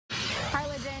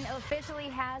officially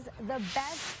has the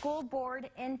best school board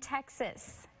in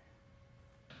Texas.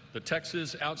 The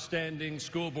Texas Outstanding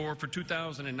School Board for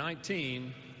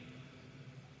 2019,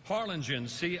 Harlingen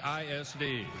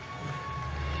CISD.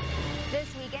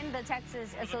 This weekend, the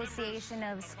Texas Association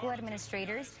of School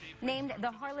Administrators named the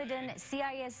Harlingen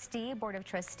CISD Board of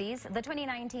Trustees the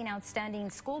 2019 Outstanding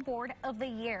School Board of the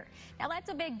Year. Now, that's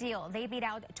a big deal. They beat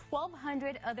out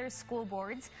 1,200 other school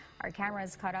boards. Our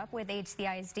cameras caught up with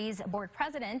HCISD's board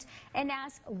president and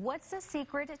asked, what's the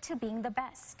secret to being the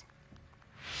best?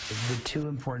 The two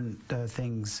important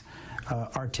things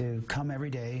are to come every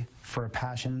day for a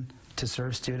passion to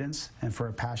serve students and for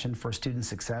a passion for student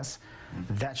success.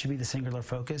 That should be the singular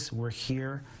focus. We're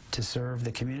here to serve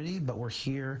the community, but we're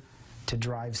here to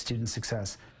drive student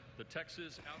success.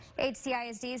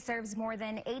 HCISD serves more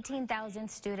than 18,000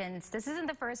 students. This isn't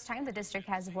the first time the district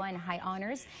has won high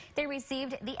honors. They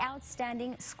received the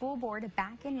Outstanding School Board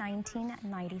back in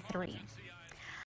 1993.